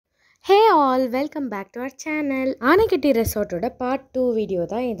all, welcome back to our channel. Anaikatti ரெசார்ட்டோட part 2 video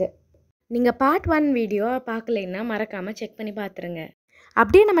தான் இது. நீங்கள் பார்ட் 1 வீடியோ பார்க்கலைன்னா மறக்காமல் செக் பண்ணி பார்த்துருங்க.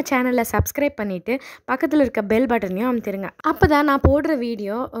 அப்படியே நம்ம சேனலை சப்ஸ்கிரைப் பண்ணிவிட்டு பக்கத்தில் இருக்க பெல் பட்டனையும் அமுத்திடுங்க. அப்போ தான் நான் போடுற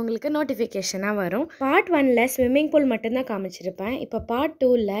வீடியோ உங்களுக்கு நோட்டிஃபிகேஷனாக வரும். பார்ட் 1ல் ஸ்விம்மிங் பூல் மட்டும்தான் காமிச்சிருப்பேன். இப்போ பார்ட்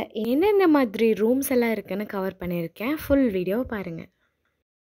 2ல் என்னென்ன மாதிரி ரூம்ஸ் எல்லாம் இருக்குன்னு கவர் பண்ணியிருக்கேன். ஃபுல் வீடியோ பாருங்கள்.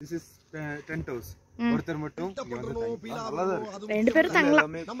 This is tent house. ஒருத்தர் மட்டும் இங்க வந்து தங்கலாம். நல்லதா இருக்கு. ரெண்டு பேரும்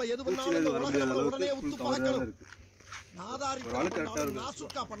தங்கலாம். நம்ம எது பண்ணாலும் உடனே உத்து பார்க்கணும். நாதாரிக்கு கரெக்ட்டா இருக்கு.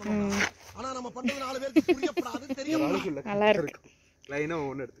 நாசுக்கா பண்ணணும். ஆனா நம்ம பண்றது 4 பேருக்கு புரியப்படாது தெரியும். நல்லா இருக்கு. லைனா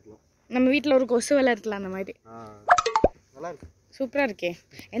ஒன்னு எடுத்துக்கலாம். நம்ம வீட்ல ஒரு கொசு வளர்க்கலாம் அந்த மாதிரி. நல்லா இருக்கு. சூப்பரா இருக்கே.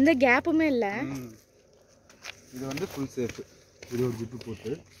 எந்த கேப்புமே இல்ல. இது வந்து ஃபுல் சேஃப். இது ஒரு ஜிப்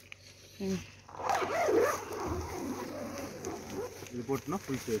போட்டு. இது போட்டுனா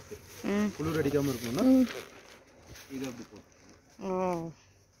ஃபுல் சேஃப். குளிர் அடிக்காம இருக்கணும்னா இது அப்படி போடு. ஓ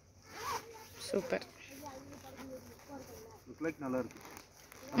சூப்பர். லுக் லைக் நல்லா இருக்கு.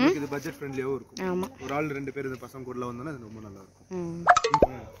 நமக்கு இது பட்ஜெட் ஃப்ரெண்ட்லியாவும் இருக்கும். ஆமா. ஒரு ஆள் ரெண்டு பேர் இந்த பசங்க கூடல வந்தா இது ரொம்ப நல்லா இருக்கும்.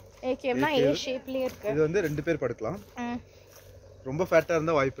 ஏகேவ்னா ஏ ஷேப்லயே இருக்கு. இது வந்து ரெண்டு பேர் படுக்கலாம். ரொம்ப ஃபேட்டா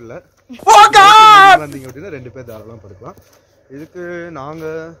இருந்தா வாய்ப்பு இல்ல. வந்தீங்க அப்படினா ரெண்டு பேர் தாராளமா படுக்கலாம். இதுக்கு நாங்க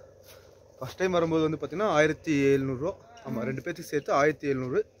ஃபர்ஸ்ட் டைம் வரும்போது வந்து பாத்தீங்கன்னா 1700 ரூபாய். ஆமா ரெண்டு பேருக்கு சேர்த்து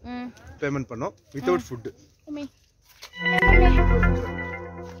 1700 பேமெண்ட் பண்ணோம் வித்அவுட் ஃபுட்.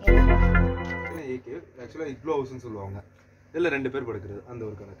 ஆக்சுவலா இக்லோ ஹவுஸ்னு சொல்லுவாங்க. இதுல ரெண்டு பேர் படுக்கிறது அந்த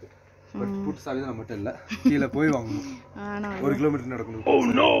ஒரு கணக்கு. பட் ஃபுட் சார்ஜ் நம்ம மட்டும் இல்ல. கீழ போய் வாங்கணும். 1 கிலோமீட்டர் நடக்கணும்.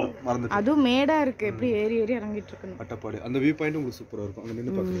 மறந்துட்டேன். அது மேடா இருக்கு. எப்படி ஏறி ஏறி இறங்கிட்டு இருக்கணும். அட்டப்பாடி. அந்த வியூ பாயிண்ட் உங்களுக்கு சூப்பரா இருக்கும். அங்க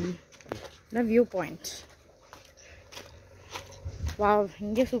நின்னு பார்க்கணும். இந்த வியூ பாயிண்ட். வாவ்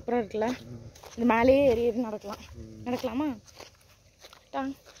இங்கே சூப்பரா இருக்குல்ல. இந்த மேலேயே ஏறி ஏறி நடக்கலாம். நடக்கலாமா?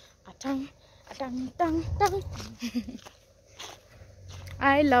 Tongue அட்டங் அட்டங் tongue tongue.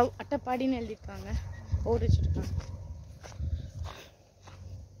 I love அட்டப்பாடின்னு எழுதிருக்காங்க. ஓடி வச்சிருக்காங்க.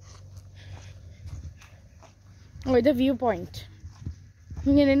 இது வியூ பாயிண்ட்.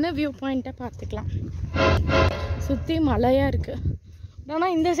 இங்கே நின்று வியூ பாயிண்ட்டை பார்த்துக்கலாம். சுற்றி மலையாக இருக்குது.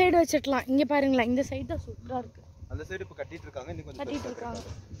 ஆனால் இந்த சைடு வச்சிடலாம். இங்கே பாருங்களேன், இந்த சைடு தான் சூப்பராக இருக்குது. அந்த சைடு இப்போ கட்டிட்டு இருக்காங்க. இன்னும் கொஞ்சம் கட்டிட்டு இருக்காங்க.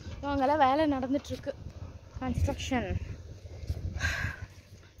 அங்கெல்லாம் வேலை நடந்துட்டு இருக்கு. கன்ஸ்ட்ரக்ஷன்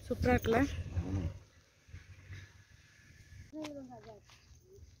சூப்பராக இருக்குல்ல.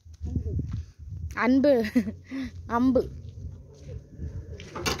 அன்பு அம்பு.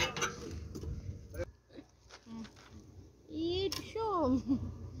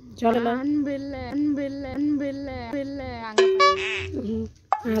 அன்பு இல்ல அன்பு இல்ல அன்பு இல்ல இல்ல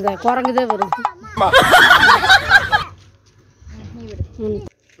அங்க குரங்குதே வரும்.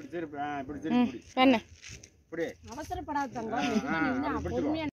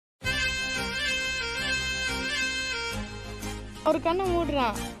 ஒரு கண்ணை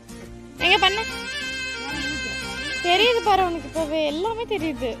மூடுறான். எங்க பண்ண தெரியுது பாரு உனக்கு. இப்பவே எல்லாமே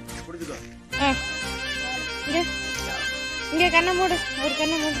தெரியுது. இங்க கண்ணை மூடு. ஒரு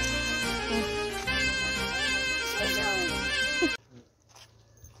கண்ணை மூடு.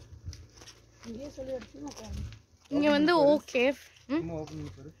 இங்க வந்து ஓகே.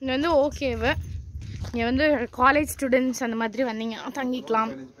 இங்க வந்து ஓகேவு. இங்க வந்து காலேஜ் ஸ்டூடெண்ட்ஸ் அந்த மாதிரி வந்தீங்க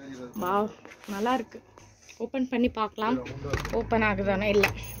தங்கிக்கலாம். வாவ் நல்லா இருக்கு. ஓப்பன் பண்ணி பார்க்கலாம். ஓப்பன் ஆகுதானே? இல்லை,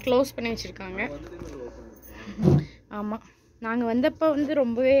 க்ளோஸ் பண்ணி வச்சுருக்காங்க. ஆமாம், நாங்கள் வந்தப்போ வந்து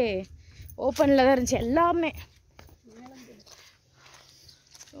ரொம்பவே ஓப்பனில் தான் இருந்துச்சு எல்லாமே.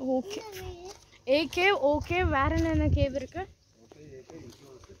 Okay AK okay. வேறு என்னென்ன கேவ் இருக்கு?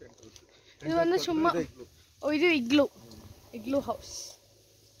 இது வந்து சும்மா இது இக்லூ இக்லூ ஹவுஸ்.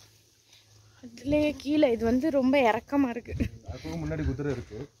 அதுலேயே கீழே இது வந்து ரொம்ப இறக்கமாக இருக்குது. முன்னாடி குதிரை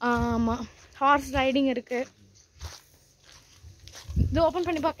இருக்கு. ஆமாம், ஹார்ஸ் ரைடிங் இருக்கு. இது ஓப்பன்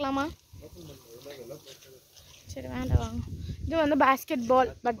பண்ணி பார்க்கலாமா? சரி வேண்டாம் வாங்க. இது வந்து பேஸ்கெட்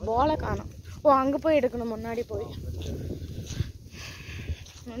பால். பட் பாலை காணோம். ஓ அங்கே போய் எடுக்கணும். முன்னாடி போய்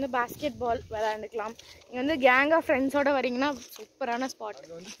வந்து பேஸ்கெட் பால் விளையாண்டுக்கலாம். இங்கே வந்து கேங்காக ஃப்ரெண்ட்ஸோட வரீங்கன்னா சூப்பரான ஸ்பாட்.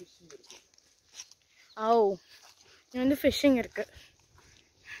 ஓ இங்கே வந்து ஃபிஷ்ஷிங் இருக்கு.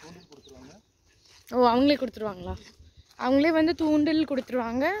 ஓ அவங்களே கொடுத்துருவாங்களா? அவங்களே வந்து தூண்டில்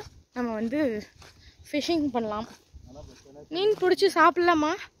கொடுத்துருவாங்க. நம்ம வந்து ஃபிஷ்ஷிங் பண்ணலாம். மீன் பிடிச்சி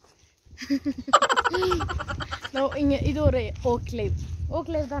சாப்பிட்லாமா? இங்கே இது ஒரு ஓக்லேவ்.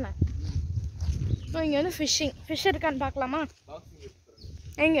 ஓக்லேவ் தானே? இங்கே வந்து ஃபிஷ்ஷிங். ஃபிஷ் இருக்கான்னு பார்க்கலாமா?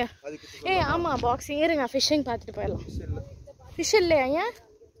 எங்க? ஆமாம் பாக்ஸிங். இருங்க ஃபிஷ்ஷிங் பார்த்துட்டு போயிடலாம். ஃபிஷ் இல்லையா? ஏன்?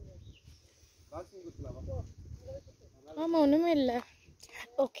 ஆமாம் ஒன்றுமே இல்லை.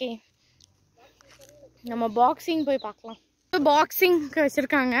 ஓகே நம்ம பாக்ஸிங் போய் பார்க்கலாம். பாக்ஸிங்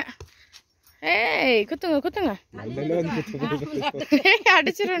வச்சுருக்காங்க. ஏய் குத்துங்க குத்துங்க.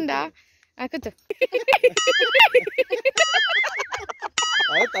 அடிச்சிருண்டா. குத்து.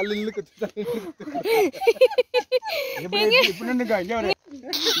 தள்ளி நின்னு குத்துட்டாங்க. இப்படி நின்னுக்கா இங்க வர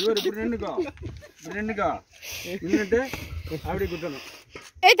இவர் இப்படி நின்னுக்கா நின்னுட்டு அப்படி குத்தணும்.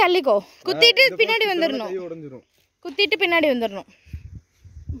 ஏய் தள்ளிக்கோ. குத்திட்டு பின்னாடி வந்துடணும். கை உடைஞ்சிரும். குத்திட்டு பின்னாடி வந்துடணும்.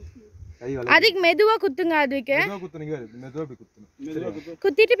 கை வலி. அதுக்கு மெதுவா குத்துங்க. அதுக்கு மெதுவா குத்துனீங்க. மெதுவா போய் குத்துணும். மெதுவா குத்து.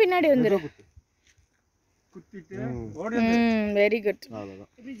 குத்திட்டு பின்னாடி வந்துடும். குத்திட்டு ஓடி வெரி குட். அவ்வளவுதான்.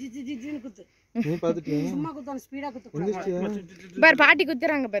 இப்படி ஜிஜி ஜிஜின்னு குத்து. நீ பாத்துட்டியா? சும்மா குத்தாலும் ஸ்பீடா குத்து. பாரு பாட்டி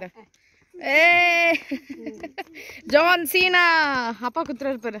குத்துறாங்க பாரு. ஏ ஜான் சீனா அப்பா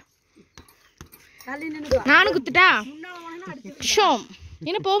குத்துறாரு பாரு. தள்ளி நின்னு நானும் குத்துட்டா? முன்னால வாங்கினா அடிச்சு. ஷோம்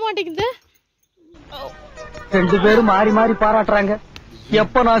என்ன போக மாட்டேங்குது. ரெண்டு பேரும் மாறி மாறி பாராட்டுறாங்க.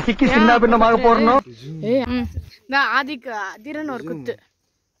 எப்ப நான் சிக்கி சின்ன பின்னமாக போறனோ. ஆதிக்கு அதிரன் ஒரு குத்து.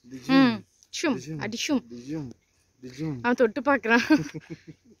 ஷும் அடிஷும். அவன் தொட்டு பாக்குறான்.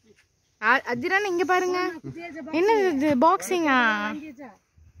 அதிரன் இங்க பாருங்க. என்ன இது பாக்ஸிங்கா?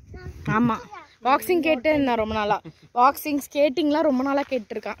 ஆமா பாக்ஸிங் கேட்டு இருந்தா ரொம்ப நாளா. பாக்ஸிங் ஸ்கேட்டிங்லாம் ரொம்ப நாளா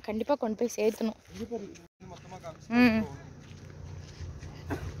கேட்டு இருக்கான். கண்டிப்பா கொண்டு போய் சேர்த்தணும்.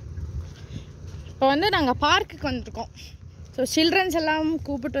 இப்போ வந்து நாங்கள் பார்க்குக்கு வந்துருக்கோம். ஸோ சில்ட்ரன்ஸ் எல்லாம்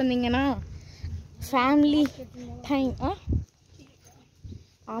கூப்பிட்டு வந்தீங்கன்னா ஃபேமிலி டைம்.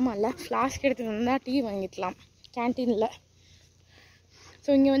 ஆமாம்ல ஃப்ளாஸ்க் எடுத்துகிட்டு வந்தால் டீ வாங்கிக்கலாம் கேன்டீனில். ஸோ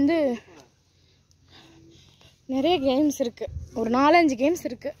இங்கே வந்து நிறைய கேம்ஸ் இருக்குது. ஒரு 4-5 கேம்ஸ்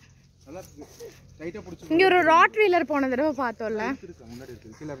இருக்குது. இங்கே ஒரு ராட்வீலர் போன தடவை பார்த்தோம்ல.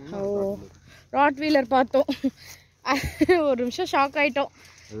 ஓ ராட்வீலர் பார்த்தோம். ஒரு நிமிஷம் ஷாக் ஆகிட்டோம்.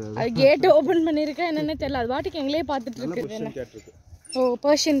 அது கேட் ஓப்பன் பண்ணியிருக்கேன் என்னன்னு தெரியல. அது பாட்டுக்கு எங்களே பார்த்துட்டு இருக்குது. ஓ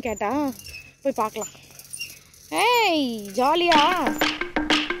பர்ஷியன் கேட்டா? போய் பார்க்கலாம். ஏய் ஜாலியா?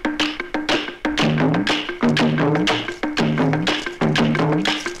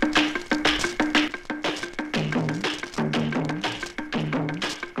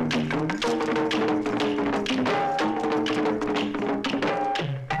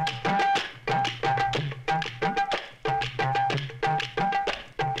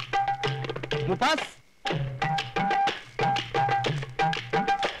 முபாஸ்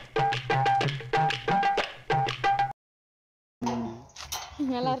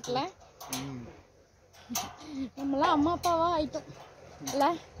நல்லா இருக்குல்ல? நம்மளாம் அம்மா அப்பாவா ஆயிட்டோம் இல்லை?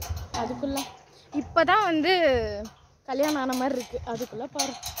 அதுக்குள்ள இப்போதான் வந்து கல்யாணம் ஆன மாதிரி இருக்கு. அதுக்குள்ள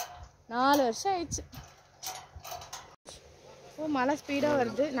பாரு 4 வருஷம் ஆயிடுச்சு. ஓ மழை ஸ்பீடாக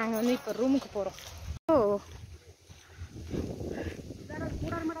வருது. நாங்கள் வந்து இப்போ ரூமுக்கு போகிறோம்.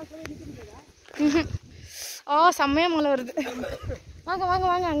 ஓ செம்மையாக மழை வருது. வாங்க வாங்க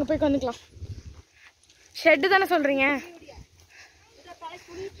வாங்க அங்கே போய் உட்காந்துக்கலாம். ஷெட்டு தானே சொல்கிறீங்க?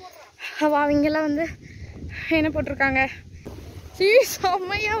 அவங்கெல்லாம் வந்து என்ன போட்டிருக்காங்க?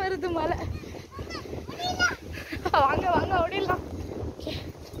 செம்மையா வருது மழை. வாங்க வாங்க ஓடிடலாம்.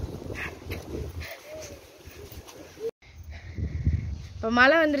 இப்போ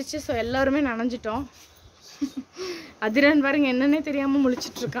மழை வந்துருச்சு. ஸோ எல்லாருமே நனைஞ்சிட்டோம். அதிரன் பாருங்க என்னன்னே தெரியாம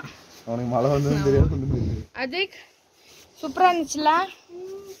முழிச்சிட்டு இருக்கான். அவனுக்கு மழை வந்ததுன்னு தெரியாது. அதுக்கு சூப்பரா இருந்துச்சுல?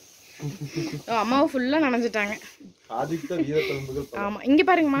 அம்மாவும் ஃபுல்லா நனைஞ்சிட்டாங்க. ஆமா இங்க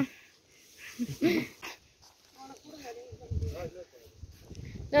பாருங்கம்மா.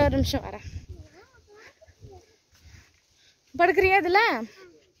 ஒரு நிமிஷம் வரேன். படுக்கிறியா இதுல?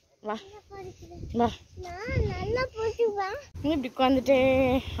 வா வா இப்படி உட்காந்துட்டே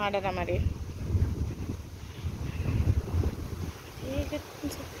ஆடுற மாதிரி.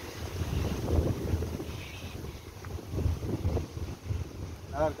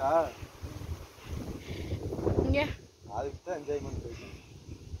 இங்க அதுக்கு தான் என்ஜாய்மெண்ட் இருக்கு.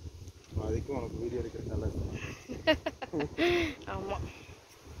 அதுக்கு உனக்கு வீடியோ எடுக்கிறது நல்லா இருக்கு. ஆமா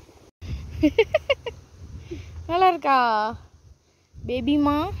நல்லா இருக்கா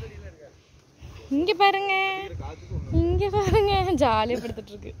பேபிமா? இங்க பாருங்க இங்க பாருங்க ஜாலியா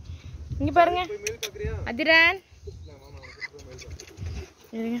படுத்துட்டு இருக்கு. இங்க பாருங்க அதிரன்.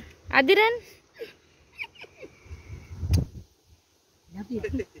 அதிரன்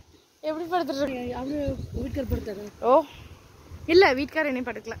எப்படி படுத்துட்டு இருக்கு? வீட்டுக்கார் படுத்தாரு. ஓ இல்ல வீட்டுக்கார் என்னையும்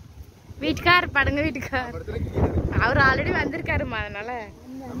படுக்கல. வீட்டுக்கார் படுங்க. வீட்டுக்கார் அவர் ஆல்ரெடி வந்திருக்காருமா. அதனால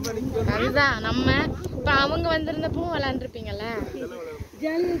அதுதான் நம்ம இப்ப அவங்க வந்திருந்தப்போ விளையாண்டுருப்பீங்கல்ல.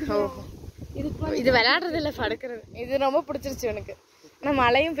 இது விளையாடுறது இல்ல படுக்கிறது. இது ரொம்ப பிடிச்சிருச்சு எனக்கு. ஆனா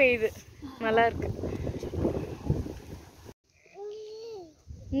மழையும் பெய்யுது. நல்லா இருக்கு.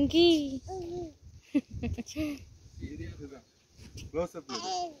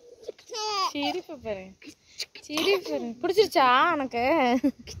 சிரிப்பு பாரு. சிரிப்பு பிடிச்சிருச்சா உனக்கு?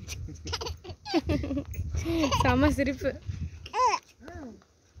 செம சிரிப்பு.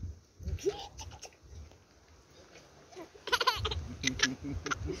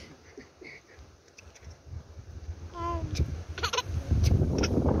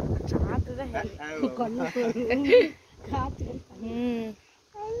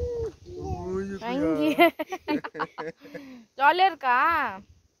 ஜாலியா இருக்கா?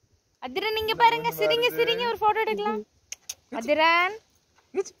 அதிரன் நீங்க பாருங்க, சிரிங்க சிரிங்க, ஒரு போட்டோ எடுக்கலாம். அதிரன்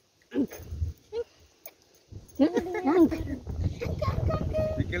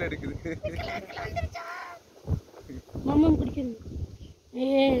விக்கல எடுக்குது. மாமா பிடிக்குது.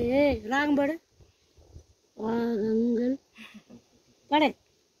 ஏய் ராங் பாடு. வாங்கங்கள் பாடு.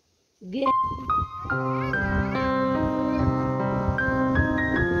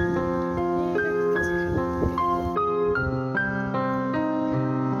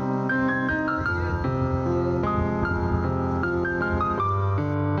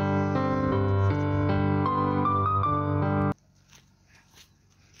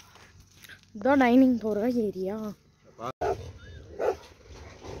 இதான் டைனிங் போகிற ஏரியா.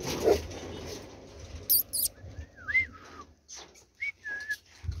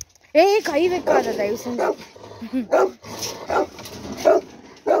 ஏய் கை வைக்காத தயவு செஞ்சு.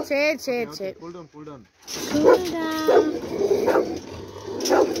 சரி சரி சரி. Pull down, pull down.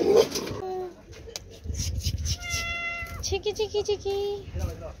 சிக்கி சிக்கி சிக்கி.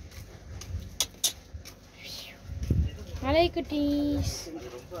 அலை குட்டீஸ்.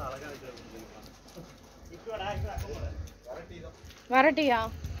 வரட்டியா?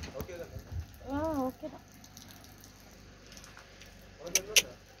 ஓகே தான்.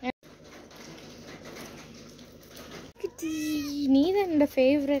 நீதான் என்னோட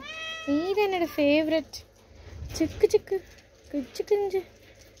ஃபேவரட். நீதான் என்னோட ஃபேவரட். சிக்கு சிக்கு கிச்சு கிஞ்சு.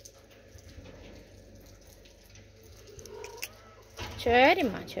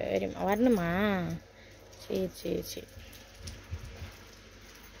 சரிம்மா சரிம்மா, வரணுமா? சரி சரி சரி.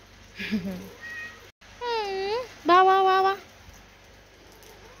 வா வா வா வா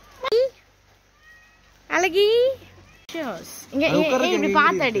அழகி. இங்க இப்படி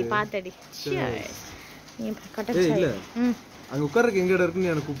பாத்தடி பாத்தடி. நீ கட்ட இல்ல அங்க உட்கார்றதுக்கு எங்க இடம்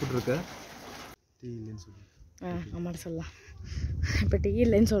இருக்குன்னு எனக்கு கூப்பிட்டு இருக்க. டீ இல்லைன்னு சொல்லி. அம்மாட்ட சொல்லலாம். இப்போ டீ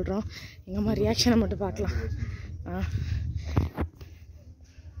இல்லைன்னு சொல்கிறோம். எங்கள் அம்மா ரியாக்ஷனை மட்டும் பார்க்கலாம்.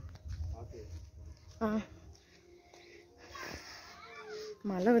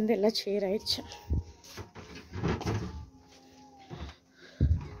 மழை வந்து எல்லாம் சேர் ஆயிடுச்சு.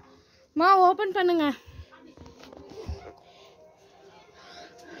 மா ஓப்பன் பண்ணுங்க.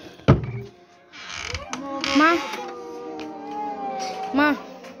 மா மா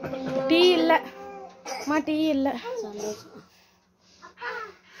டீ இல்லை. மா டீ இல்லை.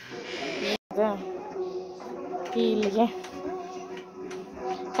 டீ இல்லையே,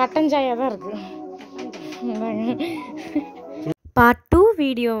 கட்டஞ்சாயாக தான் இருக்கு. பார்ட் 2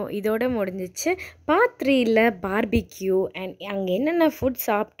 வீடியோ இதோட முடிஞ்சிச்சு. பார்ட் 3ல் பார்பிக்யூ அண்ட் அங்கே என்னென்ன ஃபுட்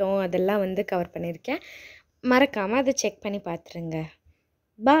சாப்பிட்டோம் அதெல்லாம் வந்து கவர் பண்ணியிருக்கேன். மறக்காமல் அதை செக் பண்ணி பார்த்துருங்க.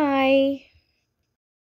 பாய்.